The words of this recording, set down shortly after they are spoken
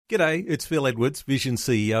G'day, it's Phil Edwards, Vision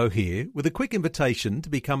CEO here, with a quick invitation to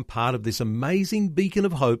become part of this amazing beacon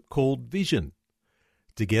of hope called Vision.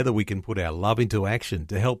 Together we can put our love into action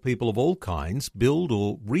to help people of all kinds build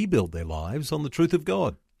or rebuild their lives on the truth of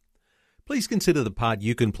God. Please consider the part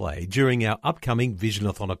you can play during our upcoming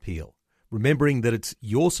Visionathon appeal, remembering that it's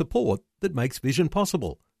your support that makes Vision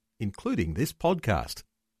possible, including this podcast.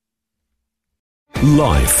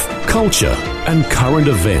 Life, culture, and current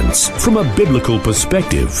events from a biblical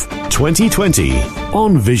perspective. 2020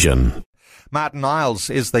 on Vision. Martin Iles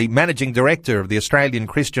is the Managing Director of the Australian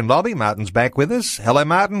Christian Lobby. Martin's back with us. Hello,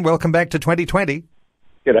 Martin. Welcome back to 2020.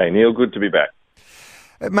 G'day, Neil. Good to be back.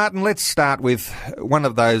 Martin, let's start with one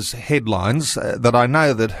of those headlines that I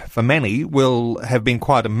know that for many will have been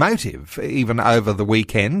quite emotive even over the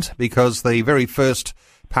weekend, because the very first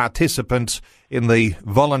participant in the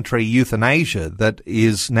voluntary euthanasia that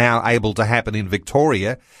is now able to happen in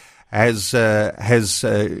Victoria has lost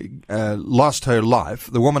her life.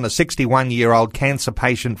 The woman, a 61-year-old cancer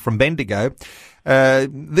patient from Bendigo.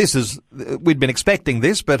 We'd been expecting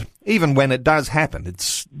this, but even when it does happen,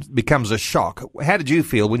 it becomes a shock. How did you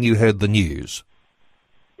feel when you heard the news?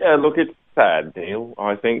 Yeah, look, it's sad, Neil.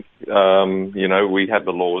 I think, we had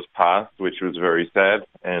the laws passed, which was very sad,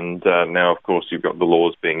 and now, of course, you've got the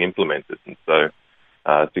laws being implemented. And so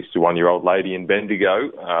a 61-year-old lady in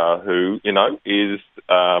Bendigo who, is,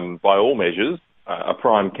 by all measures, a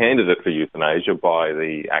prime candidate for euthanasia by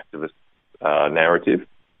the activist narrative,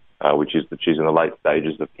 which is that she's in the late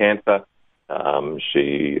stages of cancer.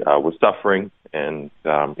 She was suffering, and,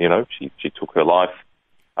 she took her life,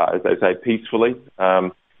 as they say, peacefully.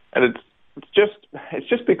 And it's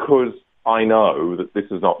just because I know that this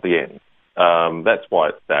is not the end. That's why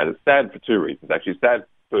it's sad. It's sad for two reasons, actually. It's sad,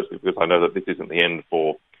 firstly, because I know that this isn't the end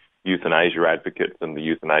for euthanasia advocates and the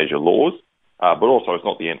euthanasia laws, but also it's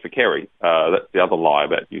not the end for Kerry. That's the other lie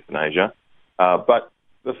about euthanasia. But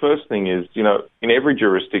the first thing is, in every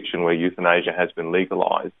jurisdiction where euthanasia has been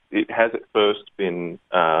legalised, it has at first been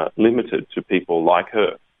limited to people like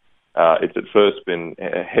her. It's at first been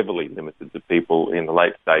heavily limited to people in the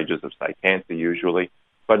late stages of, say, cancer usually,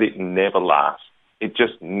 but it never lasts. It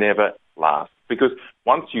just never lasts. Because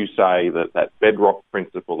once you say that bedrock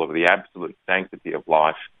principle of the absolute sanctity of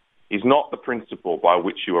life is not the principle by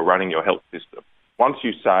which you are running your health system, once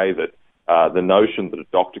you say that the notion that a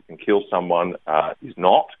doctor can kill someone is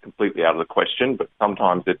not completely out of the question, but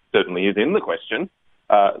sometimes it certainly is in the question,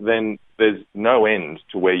 then there's no end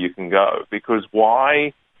to where you can go. Because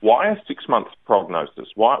why a 6 month prognosis?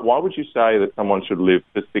 Why would you say that someone should live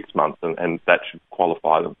for 6 months and that should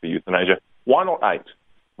qualify them for euthanasia? Why not 8?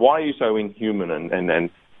 Why are you so inhuman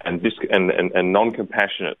and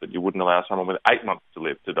non-compassionate that you wouldn't allow someone with 8 months to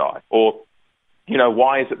live to die? Or,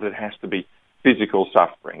 why is it that it has to be physical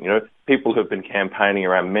suffering? People have been campaigning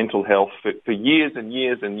around mental health for years and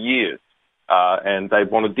years and years, and they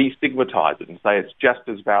want to destigmatise it and say it's just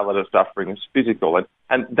as valid as suffering as physical.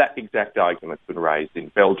 And that exact argument's been raised in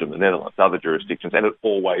Belgium, the Netherlands, other jurisdictions, and it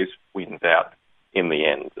always wins out in the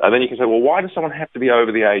end. And then you can say, well, why does someone have to be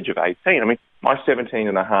over the age of 18? I mean, my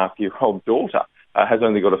 17-and-a-half-year-old daughter has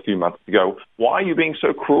only got a few months to go. Why are you being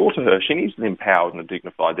so cruel to her? She needs an empowered and a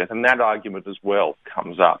dignified death. And that argument as well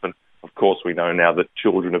comes up. And, of course, we know now that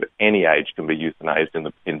children of any age can be euthanized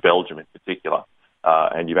in Belgium in particular.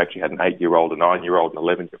 And you've actually had an 8-year-old, a 9-year-old, an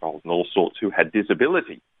 11-year-old, and all sorts who had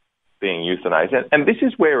disability being euthanized. And this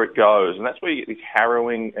is where it goes. And that's where you get these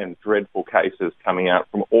harrowing and dreadful cases coming out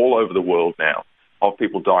from all over the world now, of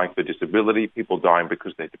people dying for disability, people dying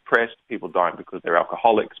because they're depressed, people dying because they're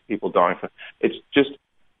alcoholics, people dying for... It's just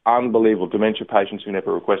unbelievable. Dementia patients who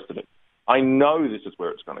never requested it. I know this is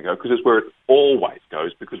where it's going to go, because it's where it always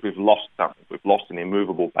goes, because we've lost something. We've lost an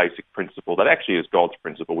immovable basic principle that actually is God's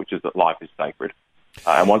principle, which is that life is sacred.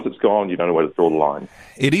 And once it's gone, you don't know where to draw the line.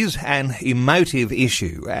 It is an emotive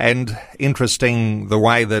issue, and interesting the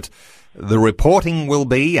way that the reporting will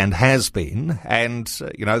be and has been, and,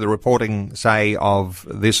 the reporting, say, of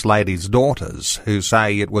this lady's daughters, who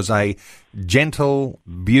say it was a gentle,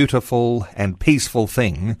 beautiful and peaceful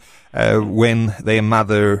thing when their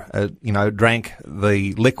mother, drank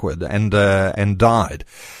the liquid and died.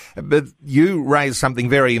 But you raised something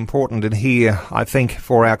very important in here, I think,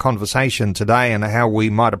 for our conversation today, and how we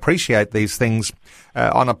might appreciate these things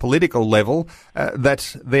on a political level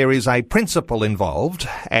that there is a principle involved,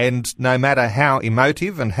 and no matter how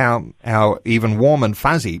emotive and how even warm and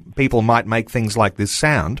fuzzy people might make things like this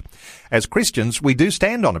sound, as Christians, we do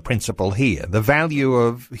stand on a principle here, the value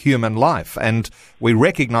of human life, and we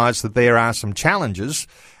recognise that there are some challenges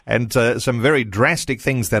and some very drastic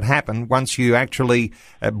things that happen once you actually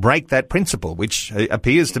break that principle, which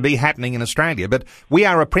appears to be happening in Australia. But we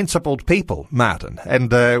are a principled people, Martin,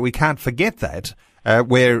 and we can't forget that.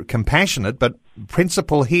 We're compassionate, but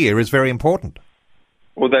principle here is very important.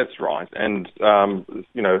 Well, that's right. And,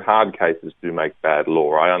 hard cases do make bad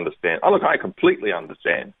law. I understand. I completely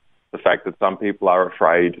understand the fact that some people are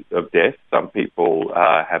afraid of death. Some people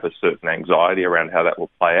have a certain anxiety around how that will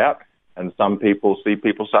play out. And some people see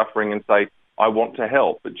people suffering and say, I want to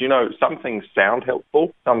help. But, some things sound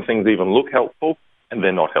helpful. Some things even look helpful, and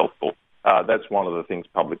they're not helpful. That's one of the things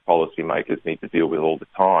public policy makers need to deal with all the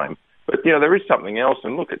time. But, there is something else.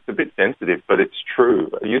 And look, it's a bit sensitive, but it's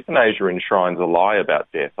true. Euthanasia enshrines a lie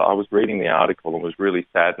about death. I was reading the article and was really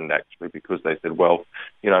saddened, actually, because they said,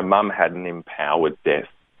 Mum had an empowered death.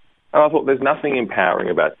 And I thought, there's nothing empowering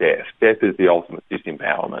about death. Death is the ultimate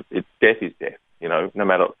disempowerment. Death is death, no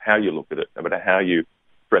matter how you look at it, no matter how you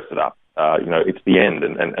dress it up. It's the end.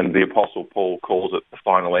 And the Apostle Paul calls it the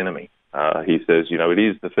final enemy. He says, it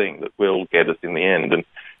is the thing that will get us in the end. And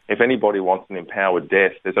if anybody wants an empowered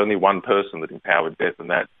death, there's only one person that empowered death, and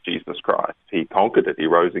that's Jesus Christ. He conquered it. He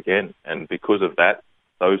rose again. And because of that,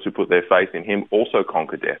 those who put their faith in him also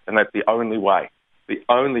conquer death. And that's the only way. The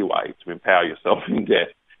only way to empower yourself in death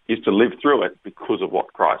is to live through it because of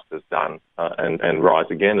what Christ has done and rise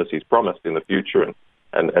again as he's promised in the future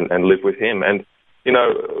and live with him. And,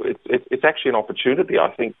 it's actually an opportunity,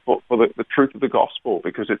 I think, for the truth of the gospel,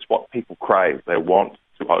 because it's what people crave. They want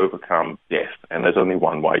to overcome death, and there's only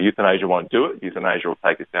one way. Euthanasia won't do it. Euthanasia will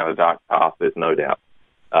take us down a dark path, there's no doubt.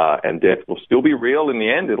 And death will still be real in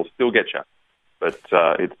the end. It'll still get you. But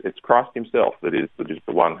it's Christ himself that is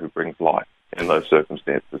the one who brings life in those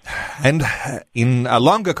circumstances. And in a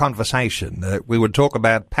longer conversation, we would talk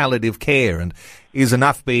about palliative care and is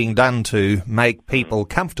enough being done to make people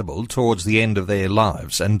comfortable towards the end of their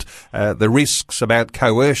lives, and the risks about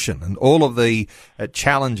coercion and all of the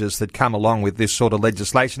challenges that come along with this sort of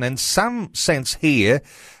legislation. In some sense here,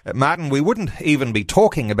 Martin, we wouldn't even be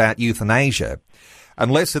talking about euthanasia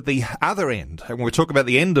unless at the other end, and when we talk about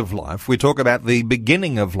the end of life, we talk about the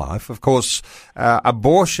beginning of life. Of course,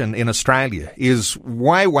 abortion in Australia is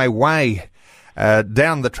way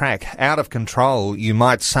down the track, out of control, you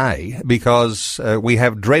might say, because we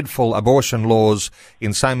have dreadful abortion laws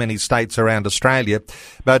in so many states around Australia.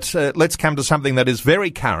 But let's come to something that is very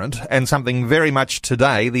current and something very much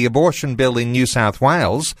today, the abortion bill in New South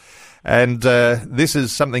Wales. And this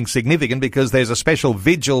is something significant because there's a special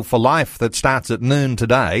vigil for life that starts at noon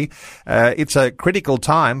today. It's a critical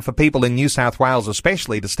time for people in New South Wales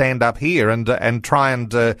especially to stand up here and try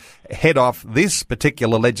and head off this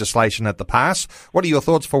particular legislation at the pass. What are your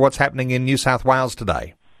thoughts for what's happening in New South Wales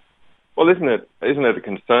today? Well, isn't it a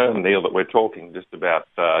concern, Neil, that we're talking just about,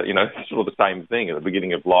 sort of the same thing at the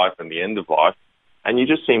beginning of life and the end of life? And you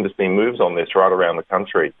just seem to see moves on this right around the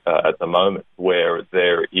country at the moment, where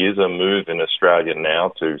there is a move in Australia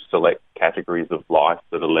now to select categories of life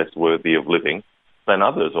that are less worthy of living than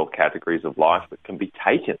others, or categories of life that can be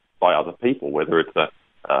taken by other people, whether it's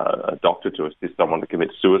a doctor to assist someone to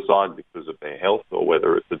commit suicide because of their health, or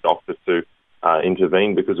whether it's a doctor to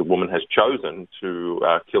intervene because a woman has chosen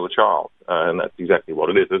to kill a child. And that's exactly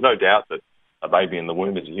what it is. There's no doubt that a baby in the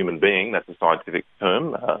womb is a human being. That's a scientific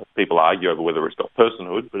term. People argue over whether it's got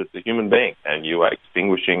personhood, but it's a human being, and you are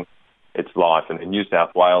extinguishing its life. And in New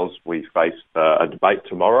South Wales, we face a debate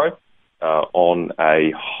tomorrow on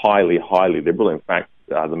a highly, highly liberal, in fact,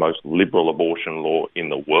 the most liberal abortion law in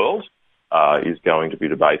the world is going to be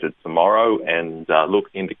debated tomorrow. And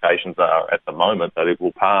look, indications are at the moment that it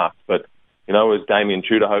will pass. But, as Damien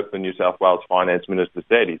Tudorhope, the New South Wales Finance Minister,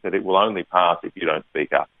 said, he said it will only pass if you don't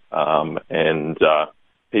speak up. And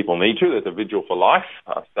people need to. There's a Vigil for Life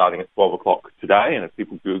starting at 12 o'clock today, and if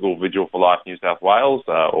people Google Vigil for Life New South Wales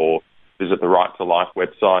or visit the Right to Life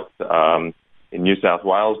website in New South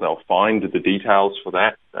Wales, they'll find the details for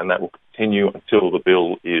that, and that will continue until the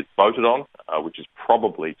bill is voted on, which is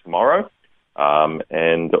probably tomorrow.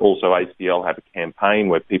 And also ACL have a campaign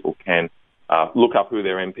where people can look up who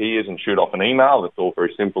their MP is and shoot off an email. It's all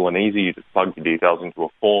very simple and easy. You just plug your details into a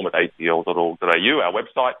form at acl.org.au, our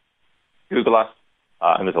website. Google us,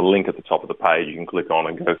 and there's a link at the top of the page you can click on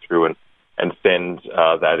and go through and send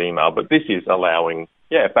that email. But this is allowing,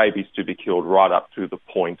 babies to be killed right up to the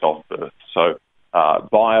point of birth. So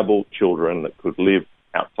viable children that could live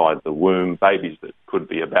outside the womb, babies that could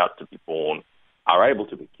be about to be born, are able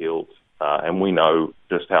to be killed. And we know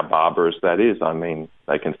just how barbarous that is. I mean,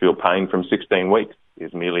 they can feel pain from 16 weeks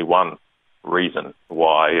is merely one reason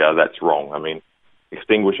why that's wrong. I mean,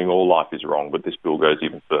 extinguishing all life is wrong, but this bill goes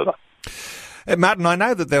even further. Martin, I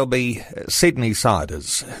know that there'll be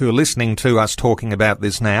Sydney-siders who are listening to us talking about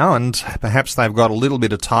this now, and perhaps they've got a little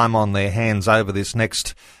bit of time on their hands over this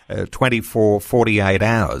next 24, 48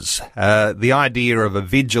 hours. The idea of a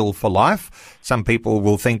vigil for life, some people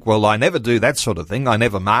will think, well, I never do that sort of thing. I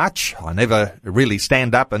never march. I never really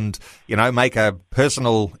stand up and, make a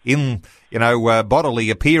personal bodily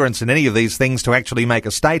appearance in any of these things to actually make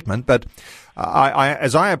a statement. But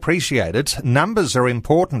as I appreciate it, numbers are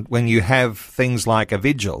important when you have things like a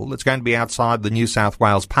vigil. It's going to be outside the New South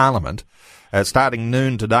Wales Parliament starting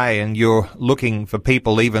noon today, and you're looking for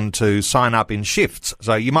people even to sign up in shifts.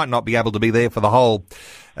 So you might not be able to be there for the whole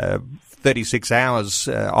 36 hours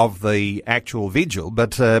of the actual vigil,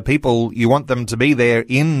 but people, you want them to be there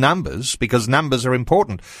in numbers because numbers are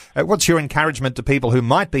important. What's your encouragement to people who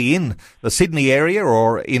might be in the Sydney area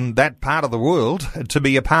or in that part of the world to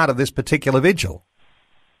be a part of this particular vigil?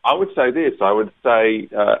 I would say this. I would say,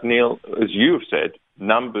 Neil, as you have said,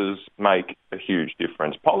 numbers make a huge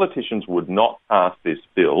difference. Politicians would not pass this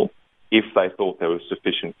bill if they thought there was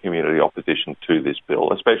sufficient community opposition to this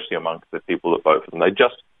bill, especially amongst the people that vote for them. They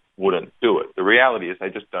just wouldn't do it. The reality is they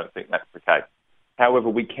just don't think that's the case. However,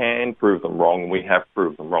 we can prove them wrong, and we have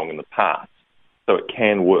proved them wrong in the past. So it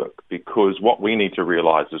can work, because what we need to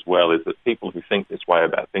realise as well is that people who think this way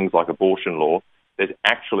about things like abortion law, there's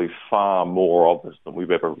actually far more of us than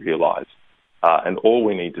we've ever realised. And all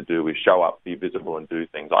we need to do is show up, be visible and do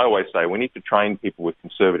things. I always say we need to train people with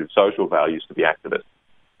conservative social values to be activists,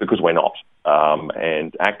 because we're not.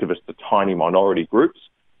 And activists are tiny minority groups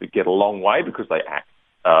that get a long way because they act.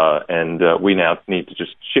 And we now need to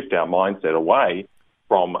just shift our mindset away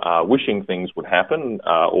from wishing things would happen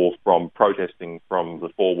or from protesting from the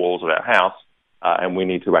four walls of our house, and we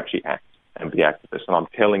need to actually act and be activists. And I'm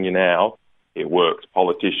telling you now, it works.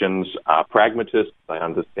 Politicians are pragmatists. They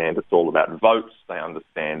understand it's all about votes. They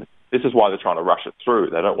understand this is why they're trying to rush it through.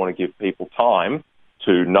 They don't want to give people time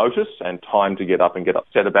to notice and time to get up and get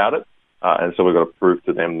upset about it. And so we've got to prove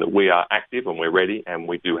to them that we are active and we're ready and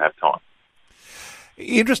we do have time.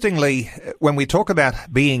 Interestingly, when we talk about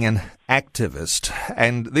being an activist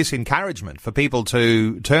and this encouragement for people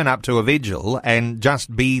to turn up to a vigil and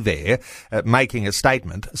just be there making a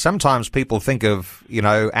statement, sometimes people think of,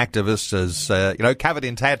 activists as, covered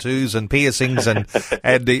in tattoos and piercings and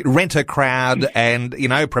rent a crowd and,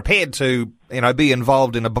 prepared to, be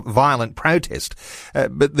involved in a violent protest.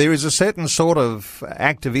 But there is a certain sort of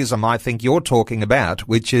activism I think you're talking about,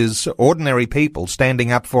 which is ordinary people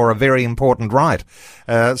standing up for a very important right.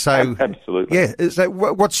 Absolutely. Yeah. So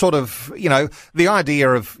what sort of, the idea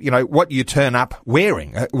of, what you turn up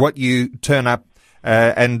wearing, what you turn up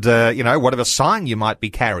and whatever sign you might be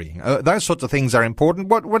carrying, those sorts of things are important.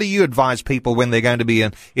 What do you advise people when they're going to be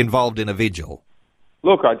involved in a vigil?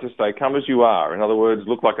 Look, I just say, come as you are. In other words,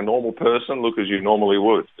 look like a normal person, look as you normally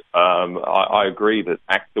would. I agree that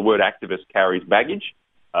the word activist carries baggage.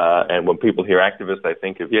 And when people hear activists, they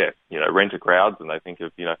think of, rent-a-crowds, and they think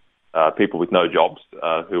of, people with no jobs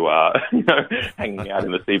who are, hanging out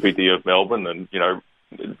in the CBD of Melbourne and,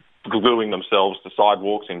 gluing themselves to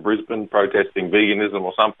sidewalks in Brisbane, protesting veganism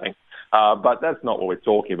or something. But that's not what we're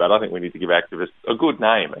talking about. I think we need to give activists a good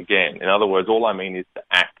name, again. In other words, all I mean is to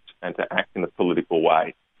act, and to act in a political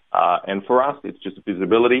way. And for us, it's just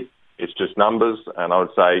visibility, it's just numbers, and I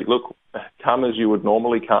would say, look, come as you would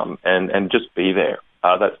normally come and just be there.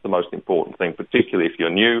 That's the most important thing, particularly if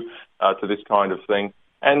you're new to this kind of thing.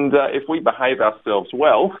 And if we behave ourselves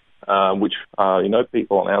well, which,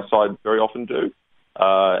 people on our side very often do,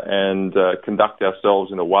 and conduct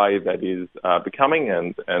ourselves in a way that is becoming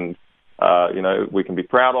and we can be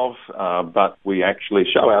proud of, but we actually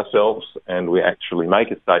show ourselves and we actually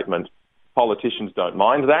make a statement. Politicians don't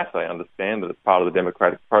mind that. They understand that it's part of the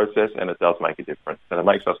democratic process and it does make a difference and it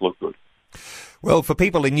makes us look good. Well, for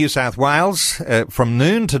people in New South Wales, from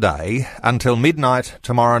noon today until midnight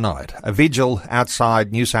tomorrow night, a vigil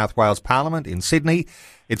outside New South Wales Parliament in Sydney.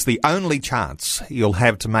 It's the only chance you'll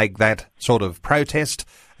have to make that sort of protest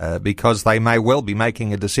because they may well be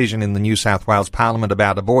making a decision in the New South Wales Parliament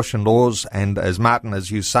about abortion laws. And as Martin, as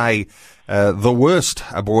you say, the worst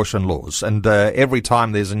abortion laws. And every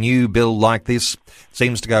time there's a new bill like this, it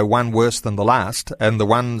seems to go one worse than the last, and the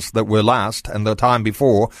ones that were last and the time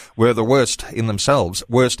before were the worst in themselves,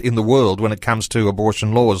 worst in the world when it comes to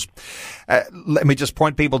abortion laws. Let me just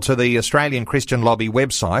point people to the Australian Christian Lobby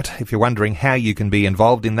website if you're wondering how you can be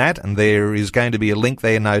involved in that, and there is going to be a link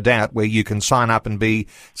there, no doubt, where you can sign up and be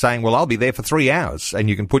saying, well, I'll be there for 3 hours, and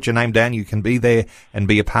you can put your name down, you can be there and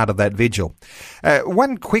be a part of that vigil.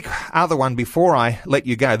 One quick other one before I let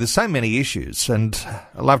you go. There's so many issues, and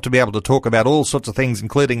I love to be able to talk about all sorts of things,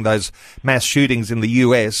 including those mass shootings in the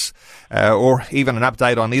US, or even an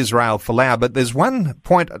update on Israel Folau. But there's one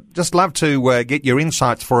point I'd just love to get your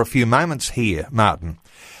insights for a few moments here, Martin.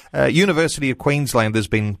 University of Queensland, there's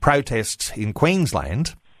been protests in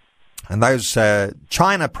Queensland, and those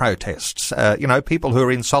China protests, people who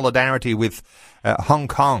are in solidarity with Hong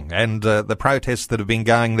Kong and the protests that have been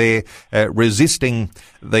going there, resisting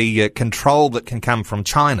the control that can come from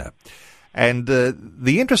China. And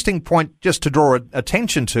the interesting point just to draw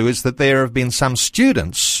attention to is that there have been some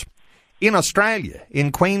students in Australia,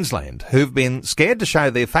 in Queensland, who've been scared to show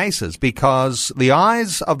their faces because the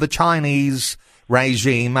eyes of the Chinese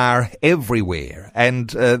regime are everywhere, and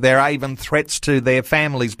there are even threats to their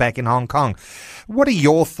families back in Hong Kong. What are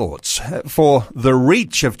your thoughts for the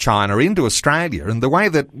reach of China into Australia and the way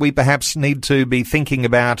that we perhaps need to be thinking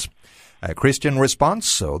about a Christian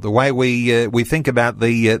response, or the way we think about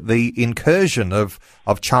the incursion of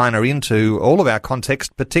China into all of our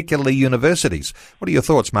context, particularly universities? What are your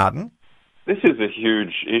thoughts, Martin? This is a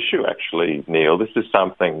huge issue, actually, Neil. This is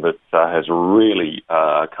something that has really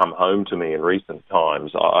come home to me in recent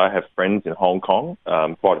times. I have friends in Hong Kong,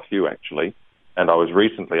 quite a few actually, and I was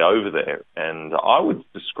recently over there, and I would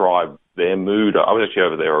describe their mood. I was actually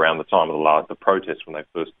over there around the time of the protests when they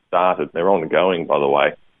first started. They're ongoing, by the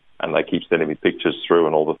way, and they keep sending me pictures through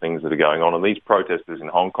and all the things that are going on. And these protesters in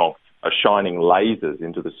Hong Kong are shining lasers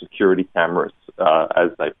into the security cameras as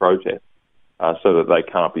they protest. So that they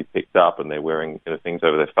can't be picked up, and they're wearing things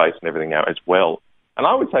over their face and everything now as well. And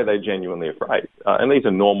I would say they're genuinely afraid. And these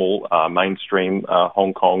are normal, mainstream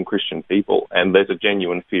Hong Kong Christian people, and there's a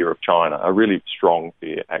genuine fear of China, a really strong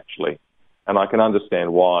fear, actually. And I can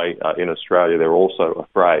understand why in Australia they're also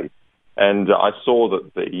afraid. And I saw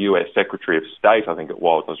that the US Secretary of State, I think it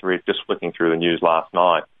was, I was just flicking through the news last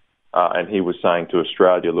night, and he was saying to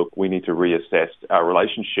Australia, look, we need to reassess our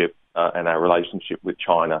relationship and our relationship with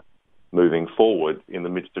China moving forward in the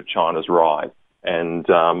midst of China's rise. And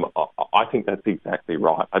I think that's exactly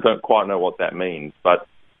right. I don't quite know what that means, but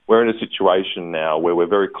we're in a situation now where we're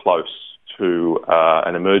very close to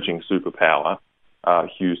an emerging superpower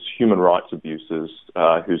whose human rights abuses,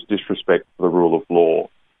 whose disrespect for the rule of law,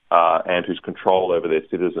 and whose control over their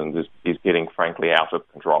citizens is getting, frankly, out of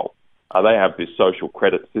control. They have this social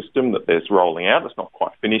credit system that they're rolling out. It's not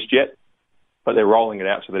quite finished yet, but they're rolling it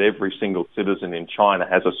out so that every single citizen in China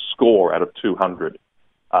has a score out of 200.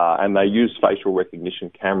 And they use facial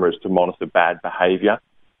recognition cameras to monitor bad behaviour,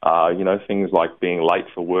 things like being late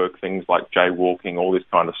for work, things like jaywalking, all this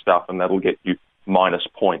kind of stuff, and that'll get you minus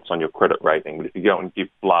points on your credit rating. But if you go and give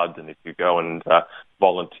blood, and if you go and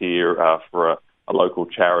volunteer for a local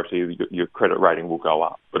charity, your credit rating will go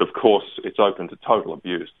up. But of course, it's open to total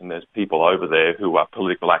abuse, and there's people over there who are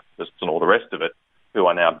political activists and all the rest of it, who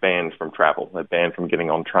are now banned from travel. They're banned from getting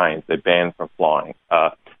on trains. They're banned from flying.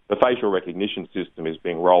 The facial recognition system is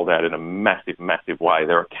being rolled out in a massive, massive way.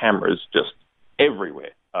 There are cameras just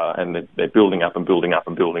everywhere, and they're building up and building up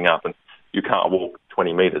and building up, and you can't walk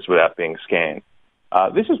 20 metres without being scanned.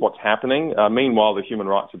 This is what's happening. Meanwhile, the human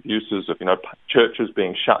rights abuses of, churches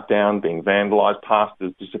being shut down, being vandalised,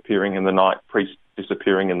 pastors disappearing in the night, priests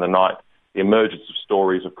disappearing in the night, the emergence of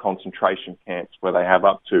stories of concentration camps where they have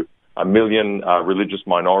up to 1 million religious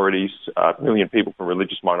minorities, 1 million people from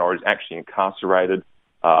religious minorities actually incarcerated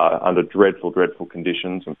under dreadful, dreadful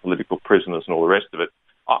conditions, and political prisoners and all the rest of it.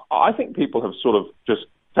 I think people have sort of just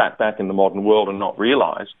sat back in the modern world and not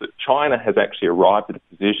realised that China has actually arrived at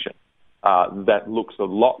a position that looks a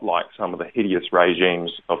lot like some of the hideous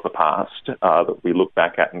regimes of the past that we look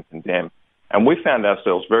back at and condemn. And we found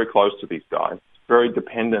ourselves very close to these guys, very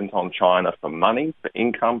dependent on China for money, for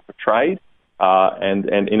income, for trade, and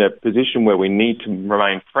in a position where we need to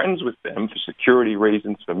remain friends with them for security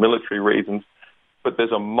reasons, for military reasons. But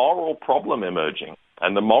there's a moral problem emerging.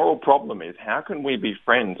 And the moral problem is, how can we be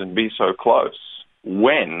friends and be so close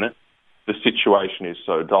when the situation is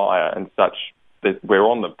so dire and such that we're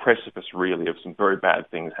on the precipice, really, of some very bad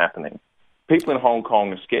things happening? People in Hong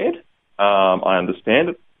Kong are scared. I understand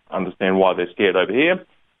it. I understand why they're scared over here.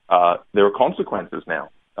 There are consequences now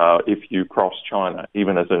if you cross China,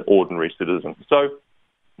 even as an ordinary citizen. So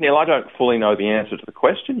Neil, I don't fully know the answer to the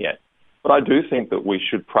question yet, but I do think that we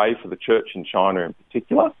should pray for the church in China in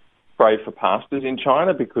particular, pray for pastors in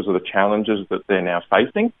China because of the challenges that they're now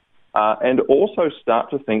facing, and also start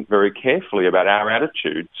to think very carefully about our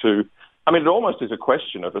attitude to, I mean, it almost is a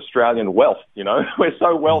question of Australian wealth, you know. We're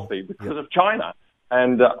so wealthy because of China.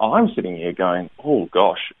 And I'm sitting here going, oh,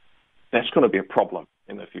 gosh, that's going to be a problem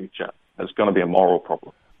in the future. It's going to be a moral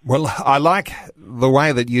problem. Well, I like the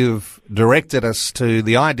way that you've directed us to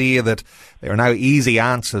the idea that there are no easy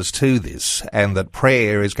answers to this and that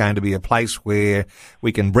prayer is going to be a place where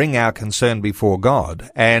we can bring our concern before God.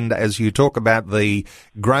 And as you talk about the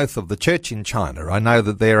growth of the church in China, I know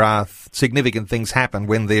that there are significant things happen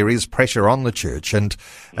when there is pressure on the church. And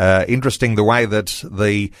interesting the way that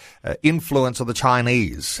the influence of the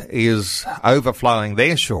Chinese is overflowing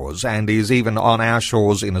their shores and is even on our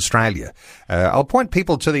shores in Australia. I'll point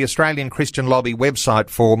people to the Australian Christian Lobby website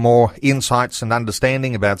for more insights and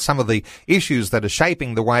understanding about some of the issues that are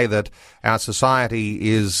shaping the way that our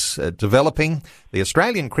society is developing. The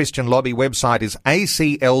Australian Christian Lobby website is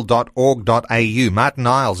acl.org.au. Martin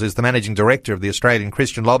Iles is the Managing Director of the Australian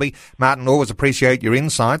Christian Lobby. Martin, always appreciate your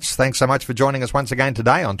insights. Thanks so much for joining us once again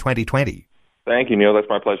today on 2020. Thank you, Neil. That's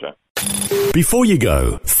my pleasure. Before you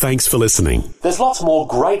go, thanks for listening. There's lots more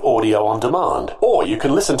great audio on demand, or you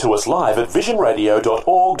can listen to us live at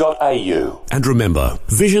visionradio.org.au. And remember,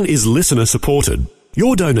 Vision is listener supported.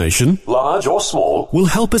 Your donation, large or small, will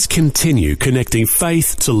help us continue connecting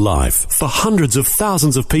faith to life for hundreds of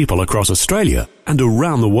thousands of people across Australia and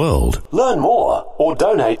around the world. Learn more or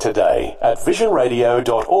donate today at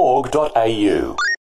visionradio.org.au.